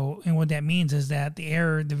 So, and what that means is that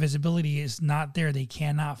the visibility is not there. They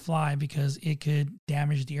cannot fly because it could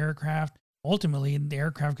damage the aircraft. Ultimately, the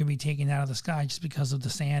aircraft could be taken out of the sky just because of the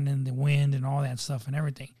sand and the wind and all that stuff and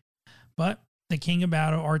everything. But the king of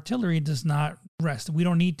battle, artillery, does not rest. We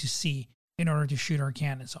don't need to see in order to shoot our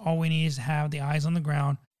cannons. All we need is to have the eyes on the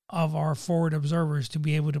ground of our forward observers to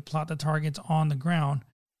be able to plot the targets on the ground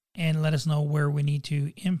and let us know where we need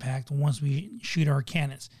to impact once we shoot our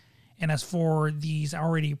cannons. And as for these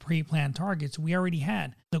already pre-planned targets, we already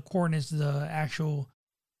had the coordinates, the actual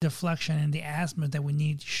deflection and the azimuth that we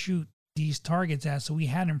need to shoot these targets at. So we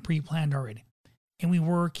had them pre-planned already. And we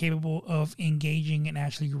were capable of engaging and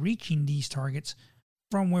actually reaching these targets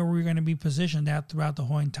from where we were going to be positioned at throughout the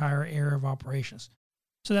whole entire area of operations.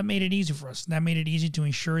 So that made it easy for us. That made it easy to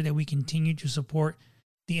ensure that we continued to support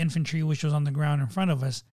the infantry, which was on the ground in front of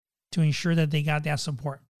us, to ensure that they got that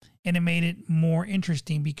support. And it made it more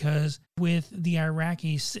interesting because with the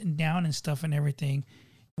Iraqis sitting down and stuff and everything,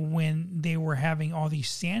 when they were having all these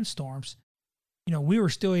sandstorms, we were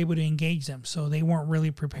still able to engage them. So they weren't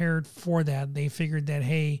really prepared for that. They figured that,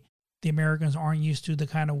 hey, the Americans aren't used to the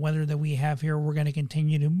kind of weather that we have here. We're going to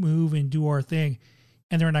continue to move and do our thing,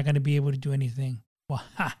 and they're not going to be able to do anything. Well,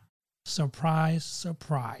 surprise,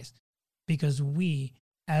 surprise. Because we,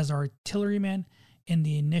 as artillerymen in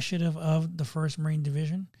the initiative of the 1st Marine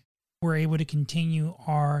Division, were able to continue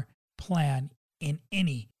our plan in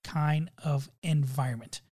any kind of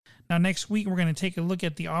environment. Now, next week, we're going to take a look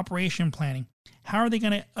at the operation planning. How are they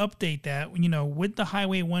going to update that, with the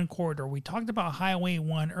Highway 1 corridor? We talked about Highway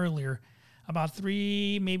 1 earlier. About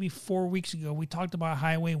 3, maybe 4 weeks ago, we talked about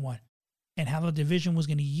Highway 1 and how the division was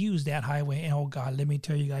going to use that highway. And, oh, God, let me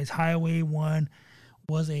tell you guys, Highway 1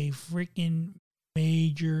 was a freaking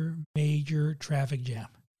major traffic jam.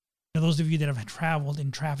 Now, those of you that have traveled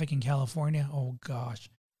in traffic in California, oh, gosh,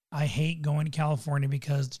 I hate going to California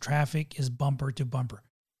because the traffic is bumper to bumper.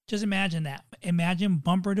 Just imagine that. Imagine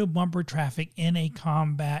bumper-to-bumper traffic in a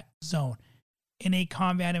combat zone, in a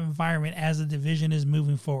combat environment as the division is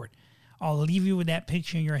moving forward. I'll leave you with that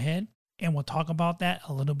picture in your head, and we'll talk about that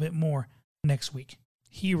a little bit more next week.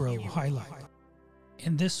 Hero Highlight.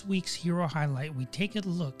 In this week's Hero Highlight, we take a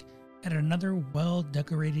look at another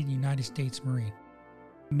well-decorated United States Marine,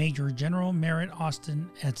 Major General Merritt Austin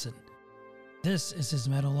Edson. This is his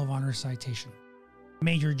Medal of Honor citation.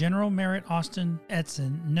 Major General Merritt Austin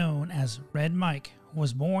Edson, known as Red Mike,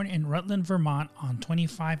 was born in Rutland, Vermont on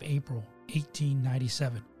 25 April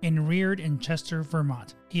 1897 and reared in Chester,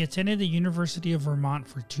 Vermont. He attended the University of Vermont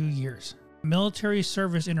for 2 years. Military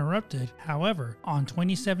service interrupted, however, on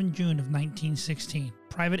 27 June of 1916.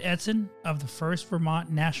 Private Edson of the 1st Vermont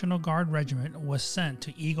National Guard Regiment was sent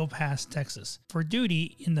to Eagle Pass, Texas, for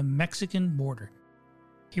duty in the Mexican border.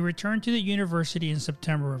 He returned to the university in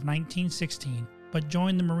September of 1916, but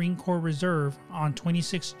joined the Marine Corps Reserve on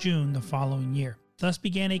 26 June the following year. Thus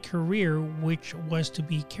began a career which was to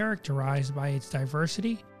be characterized by its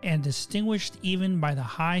diversity and distinguished even by the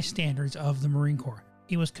high standards of the Marine Corps.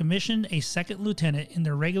 He was commissioned a second lieutenant in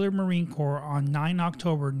the regular Marine Corps on 9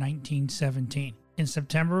 October 1917. In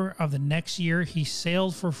September of the next year, he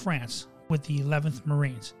sailed for France with the 11th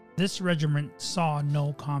Marines. This regiment saw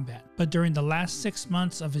no combat, but during the last 6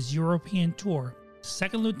 months of his European tour,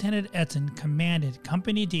 Second Lieutenant Edson commanded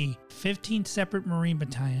Company D, 15th Separate Marine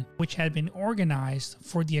Battalion, which had been organized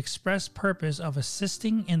for the express purpose of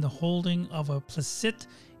assisting in the holding of a plebiscite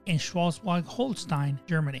in Schleswig-Holstein,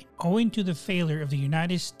 Germany, owing to the failure of the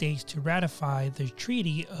United States to ratify the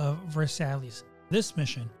Treaty of Versailles. This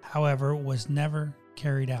mission, however, was never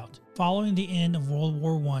carried out. Following the end of World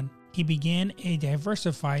War I, he began a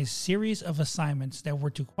diversified series of assignments that were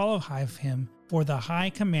to qualify him for the high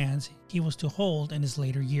commands he was to hold in his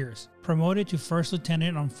later years. Promoted to First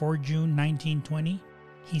Lieutenant on 4 June 1920,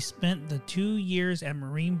 he spent the 2 years at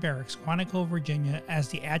Marine Barracks, Quantico, Virginia, as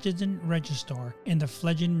the Adjutant Registrar in the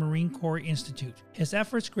fledgling Marine Corps Institute. His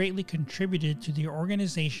efforts greatly contributed to the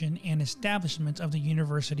organization and establishment of the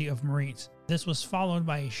University of Marines. This was followed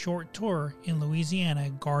by a short tour in Louisiana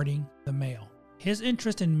guarding the mail. His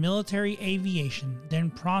interest in military aviation then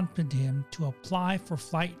prompted him to apply for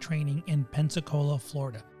flight training in Pensacola,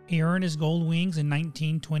 Florida. He earned his gold wings in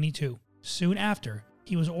 1922. Soon after,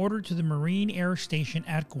 he was ordered to the Marine Air Station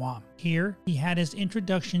at Guam. Here, he had his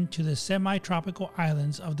introduction to the semi-tropical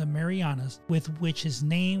islands of the Marianas, with which his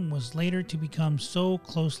name was later to become so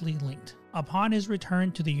closely linked. Upon his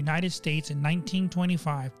return to the United States in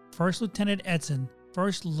 1925, First Lieutenant Edson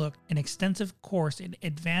first looked an extensive course in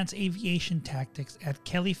advanced aviation tactics at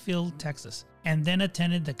Kelly Field, Texas, and then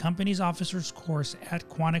attended the company's officers course at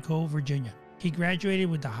Quantico, Virginia. He graduated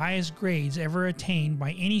with the highest grades ever attained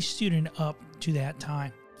by any student up to that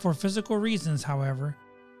time. For physical reasons, however,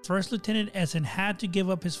 First Lieutenant Edson had to give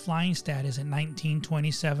up his flying status in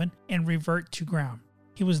 1927 and revert to ground.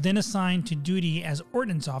 He was then assigned to duty as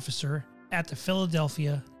ordnance officer at the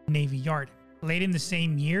Philadelphia Navy Yard. Late in the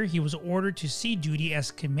same year, he was ordered to sea duty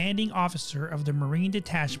as commanding officer of the Marine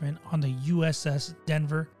Detachment on the USS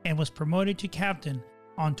Denver and was promoted to captain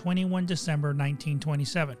on 21 December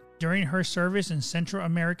 1927. During her service in Central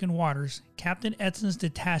American waters, Captain Edson's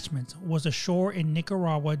detachment was ashore in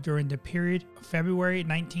Nicaragua during the period of February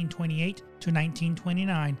 1928 to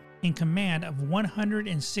 1929 in command of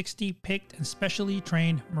 160 picked and specially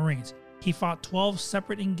trained Marines. He fought 12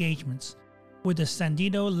 separate engagements with the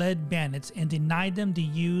Sandino-led bandits and denied them the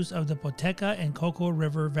use of the Poteca and Coco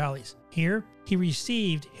River valleys. Here, he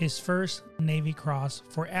received his first Navy Cross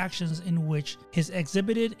for actions in which his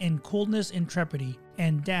exhibited in coolness, intrepidity,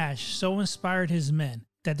 and dash so inspired his men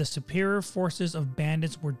that the superior forces of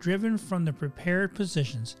bandits were driven from the prepared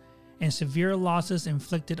positions and severe losses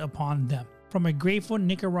inflicted upon them. From a grateful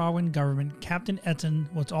Nicaraguan government, Captain Edson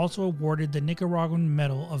was also awarded the Nicaraguan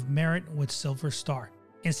Medal of Merit with Silver Star.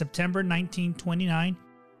 In September 1929,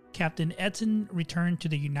 Captain Edson returned to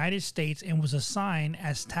the United States and was assigned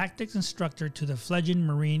as tactics instructor to the fledgling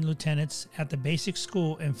Marine lieutenants at the basic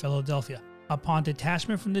school in Philadelphia. Upon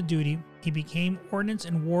detachment from the duty, he became Ordnance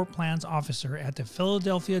and War Plans Officer at the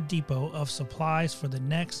Philadelphia Depot of Supplies for the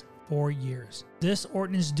next 4 years. This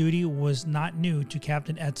ordnance duty was not new to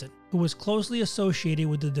Captain Edson, who was closely associated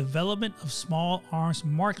with the development of small arms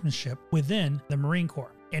marksmanship within the Marine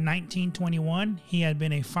Corps. In 1921, he had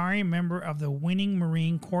been a firing member of the winning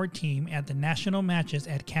Marine Corps team at the national matches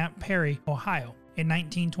at Camp Perry, Ohio. In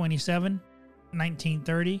 1927,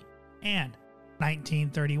 1930, and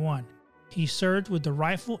 1931, he served with the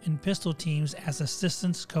rifle and pistol teams as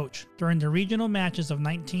assistant coach. During the regional matches of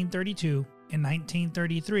 1932 and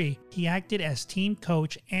 1933, he acted as team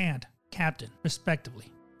coach and captain,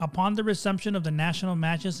 respectively. Upon the resumption of the national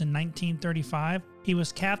matches in 1935, he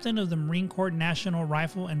was captain of the Marine Corps National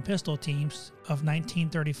Rifle and Pistol teams of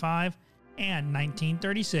 1935 and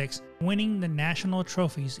 1936, winning the national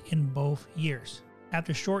trophies in both years.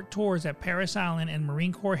 After short tours at Parris Island and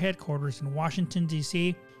Marine Corps headquarters in Washington,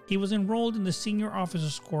 D.C., he was enrolled in the senior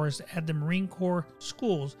officers course at the Marine Corps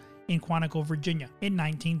schools in Quantico, Virginia in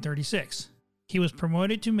 1936. He was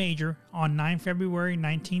promoted to major on 9 February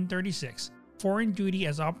 1936. Foreign duty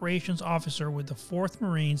as operations officer with the 4th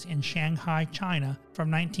Marines in Shanghai, China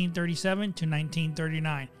from 1937 to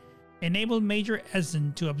 1939, enabled Major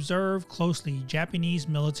Edson to observe closely Japanese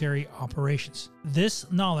military operations. This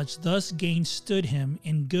knowledge thus gained stood him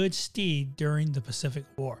in good stead during the Pacific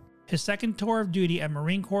War. His second tour of duty at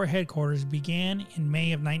Marine Corps headquarters began in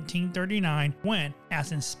May of 1939 when,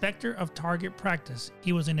 as Inspector of Target Practice,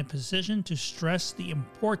 he was in a position to stress the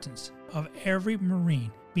importance of every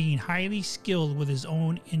Marine being highly skilled with his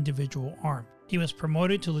own individual arm. He was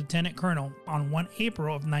promoted to Lieutenant Colonel on 1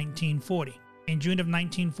 April of 1940. In June of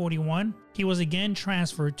 1941, he was again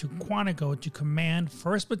transferred to Quantico to command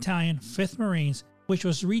 1st Battalion, 5th Marines, which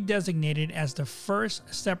was redesignated as the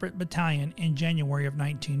 1st Separate Battalion in January of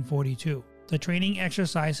 1942. The training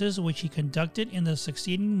exercises which he conducted in the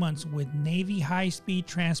succeeding months with Navy High-Speed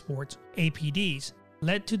Transports, APDs,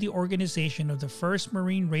 led to the organization of the 1st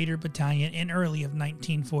Marine Raider Battalion in early of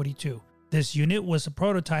 1942. This unit was a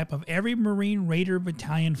prototype of every Marine Raider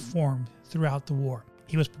Battalion formed throughout the war.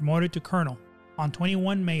 He was promoted to Colonel on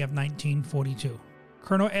 21 May of 1942.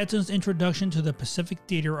 Colonel Edson's introduction to the Pacific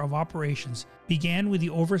Theater of Operations began with the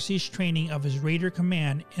overseas training of his Raider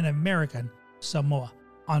Command in American Samoa.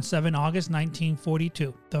 On 7 August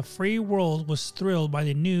 1942, the free world was thrilled by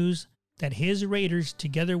the news that his Raiders,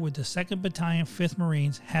 together with the 2nd Battalion 5th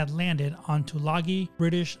Marines, had landed on Tulagi,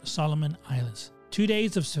 British Solomon Islands. 2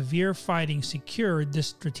 days of severe fighting secured this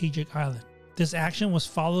strategic island. This action was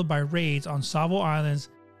followed by raids on Savo Islands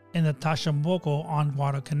and the Tashamboko on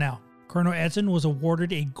Guadalcanal. Colonel Edson was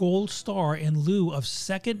awarded a Gold Star in lieu of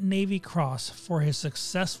 2nd Navy Cross for his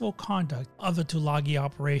successful conduct of the Tulagi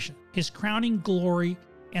operation. His crowning glory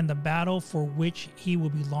and the battle for which he will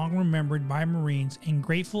be long remembered by Marines and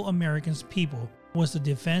grateful Americans people was the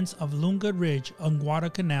defense of Lunga Ridge on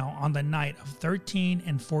Guadalcanal on the night of 13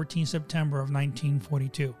 and 14 September of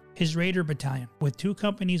 1942. His Raider Battalion, with 2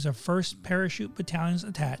 companies of 1st Parachute Battalions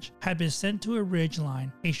attached, had been sent to a ridge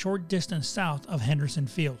line a short distance south of Henderson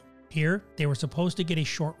Field. Here, they were supposed to get a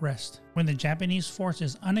short rest when the Japanese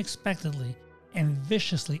forces unexpectedly and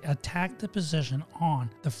viciously attacked the position on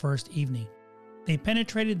the first evening. They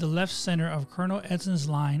penetrated the left center of Colonel Edson's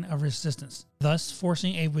line of resistance, thus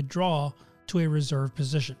forcing a withdrawal to a reserve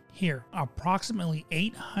position. Here, approximately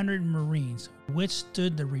 800 Marines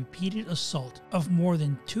withstood the repeated assault of more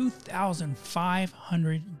than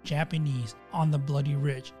 2,500 Japanese on the Bloody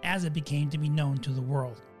Ridge, as it became to be known to the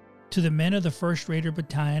world. To the men of the 1st Raider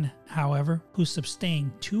Battalion, however, who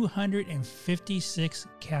sustained 256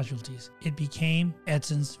 casualties, it became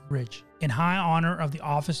Edson's Ridge, in high honor of the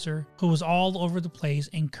officer who was all over the place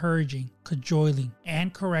encouraging, cajoling,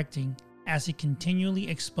 and correcting as he continually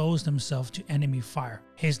exposed himself to enemy fire.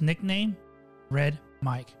 His nickname? Red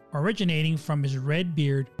Mike, originating from his red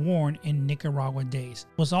beard worn in Nicaragua days,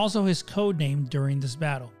 was also his code name during this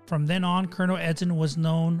battle. From then on, Colonel Edson was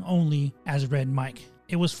known only as Red Mike.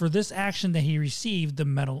 It was for this action that he received the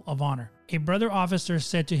Medal of Honor. A brother officer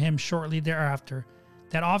said to him shortly thereafter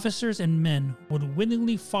that officers and men would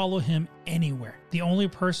willingly follow him anywhere. The only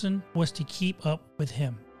person was to keep up with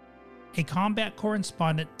him. A combat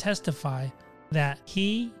correspondent testified that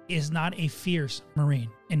he is not a fierce Marine.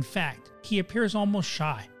 In fact, he appears almost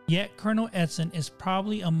shy. Yet Colonel Edson is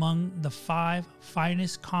probably among the 5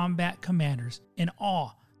 finest combat commanders in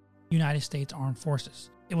all United States Armed Forces.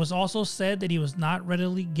 It was also said that he was not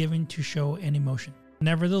readily given to show an emotion.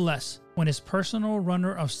 Nevertheless, when his personal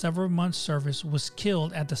runner of several months' service was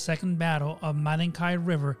killed at the Second Battle of Malincay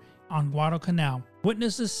River on Guadalcanal,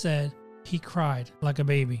 witnesses said he cried like a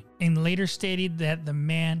baby, and later stated that the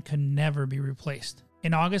man could never be replaced.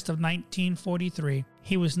 In August of 1943,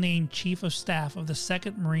 he was named Chief of Staff of the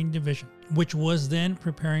 2nd Marine Division, which was then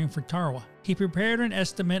preparing for Tarawa. He prepared an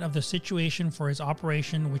estimate of the situation for his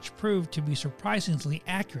operation, which proved to be surprisingly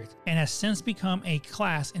accurate and has since become a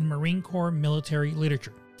class in Marine Corps military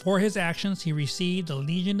literature. For his actions, he received the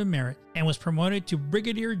Legion of Merit and was promoted to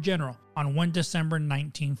Brigadier General on 1 December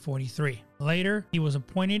 1943. Later, he was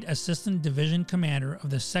appointed Assistant Division Commander of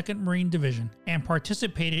the 2nd Marine Division and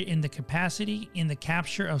participated in the capacity in the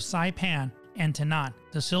capture of Saipan and Tainan.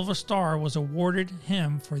 The Silver Star was awarded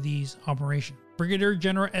him for these operations. Brigadier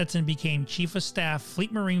General Edson became Chief of Staff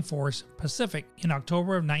Fleet Marine Force Pacific in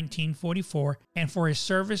October of 1944, and for his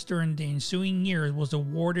service during the ensuing years was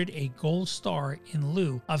awarded a Gold Star in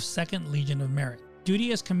lieu of 2nd Legion of Merit.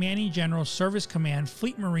 Duty as Commanding General Service Command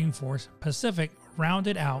Fleet Marine Force Pacific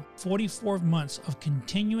rounded out 44 months of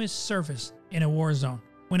continuous service in a war zone.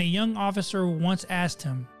 When a young officer once asked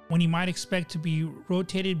him when he might expect to be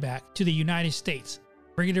rotated back to the United States,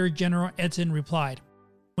 Brigadier General Edson replied,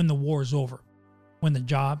 "When the war is over. When the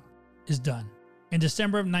job is done." In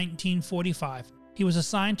December of 1945, he was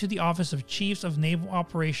assigned to the Office of Chiefs of Naval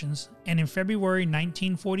Operations, and in February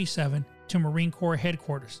 1947 to Marine Corps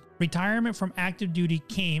Headquarters. Retirement from active duty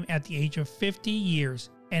came at the age of 50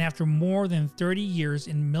 years and after more than 30 years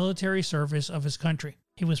in military service of his country.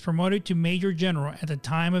 He was promoted to Major General at the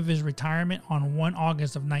time of his retirement on 1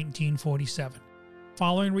 August of 1947.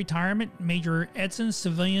 Following retirement, Major Edson's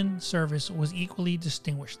civilian service was equally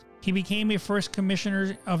distinguished. He became a first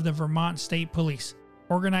commissioner of the Vermont State Police,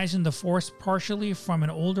 organizing the force partially from an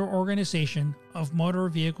older organization of motor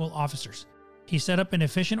vehicle officers. He set up an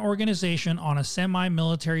efficient organization on a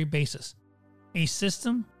semi-military basis, a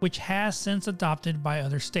system which has since adopted by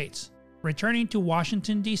other states. Returning to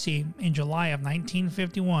Washington, D.C. in July of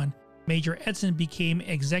 1951, Major Edson became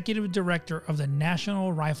Executive Director of the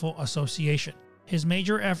National Rifle Association. His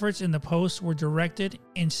major efforts in the post were directed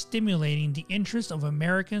in stimulating the interest of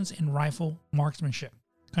Americans in rifle marksmanship.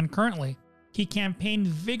 Concurrently, he campaigned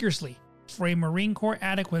vigorously for a Marine Corps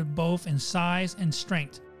adequate both in size and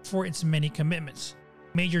strength for its many commitments.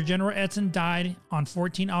 Major General Edson died on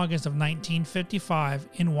 14 August of 1955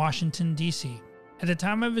 in Washington, D.C. At the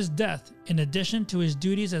time of his death, in addition to his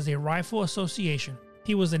duties as a Rifle Association,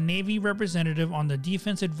 he was a Navy representative on the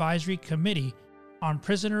Defense Advisory Committee on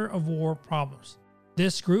Prisoner of War Problems.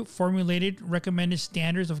 This group formulated recommended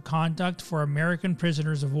standards of conduct for American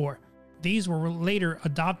prisoners of war. These were later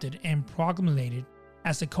adopted and promulgated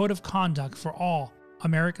as the code of conduct for all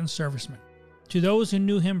American servicemen. To those who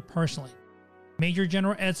knew him personally, Major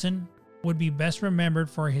General Edson would be best remembered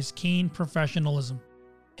for his keen professionalism,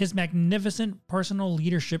 his magnificent personal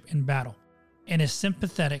leadership in battle, and his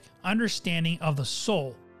sympathetic understanding of the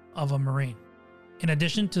soul of a Marine. In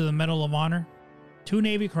addition to the Medal of Honor, 2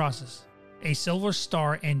 Navy Crosses, a Silver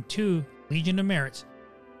Star, and 2 Legion of Merit,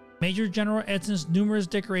 Major General Edson's numerous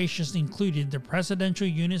decorations included the Presidential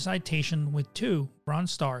Unit Citation with 2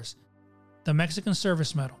 Bronze Stars, the Mexican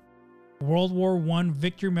Service Medal, World War I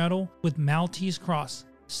Victory Medal with Maltese Cross,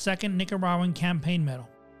 2nd Nicaraguan Campaign Medal,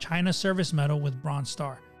 China Service Medal with Bronze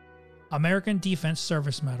Star, American Defense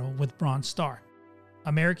Service Medal with Bronze Star,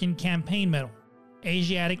 American Campaign Medal,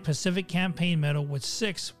 Asiatic Pacific Campaign Medal with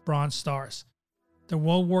 6 Bronze Stars, the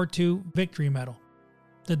World War II Victory Medal,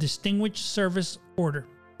 the Distinguished Service Order,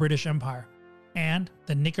 British Empire, and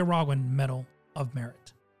the Nicaraguan Medal of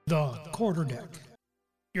Merit. The Quarterdeck.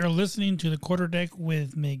 You're listening to the Quarterdeck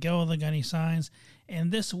with Miguel the Gunny Signs,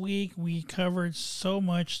 and this week we covered so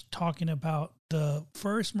much talking about the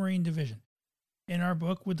 1st Marine Division. In our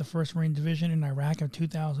book with the 1st Marine Division in Iraq of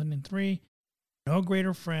 2003, No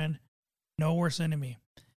Greater Friend, No Worse Enemy.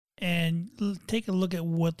 And take a look at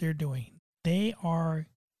what they're doing. They are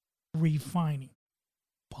refining,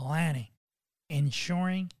 planning,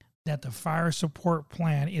 ensuring that the fire support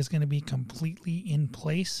plan is going to be completely in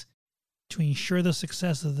place to ensure the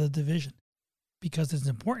success of the division, because it's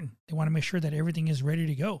important. They want to make sure that everything is ready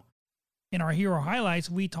to go. In our hero highlights,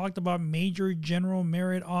 we talked about Major General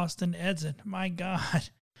Merritt Austin Edson. My God,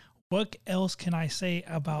 what else can I say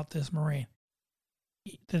about this Marine?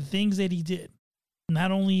 The things that he did,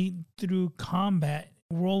 not only through combat,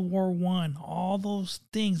 World War I, all those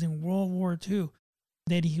things in World War II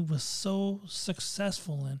that he was so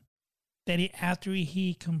successful in, that after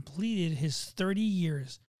he completed his 30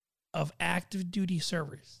 years of active duty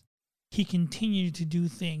service, he continued to do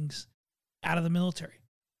things out of the military,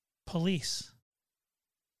 police,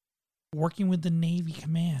 working with the Navy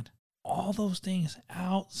command, all those things,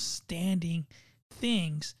 outstanding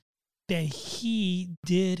things that he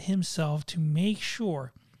did himself to make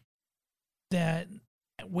sure that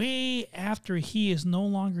way after he is no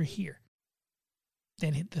longer here,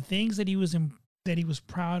 that the things that he was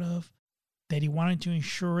proud of, that he wanted to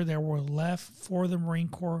ensure that were left for the Marine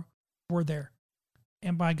Corps, were there.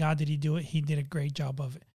 And by God, did he do it? He did a great job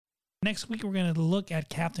of it. Next week, we're going to look at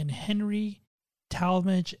Captain Henry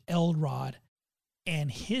Talmadge Elrod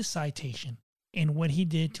and his citation and what he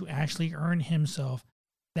did to actually earn himself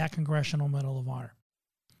that Congressional Medal of Honor.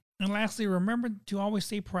 And lastly, remember to always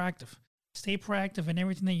stay proactive. Stay proactive in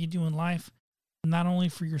everything that you do in life, not only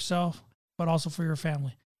for yourself, but also for your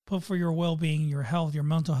family, but for your well-being, your health, your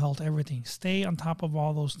mental health, everything. Stay on top of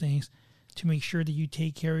all those things to make sure that you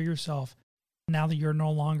take care of yourself now that you're no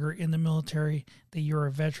longer in the military, that you're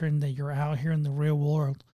a veteran, that you're out here in the real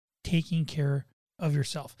world taking care of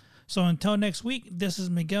yourself. So until next week, this is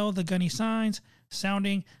Miguel the Gunny Signs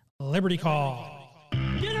sounding Liberty Call.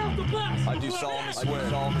 Get out the bus! I do solemnly swear.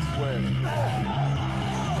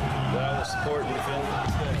 That I will support and defend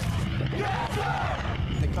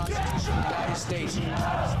The Constitution of the United States.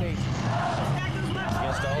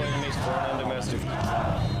 against all enemies, foreign and domestic.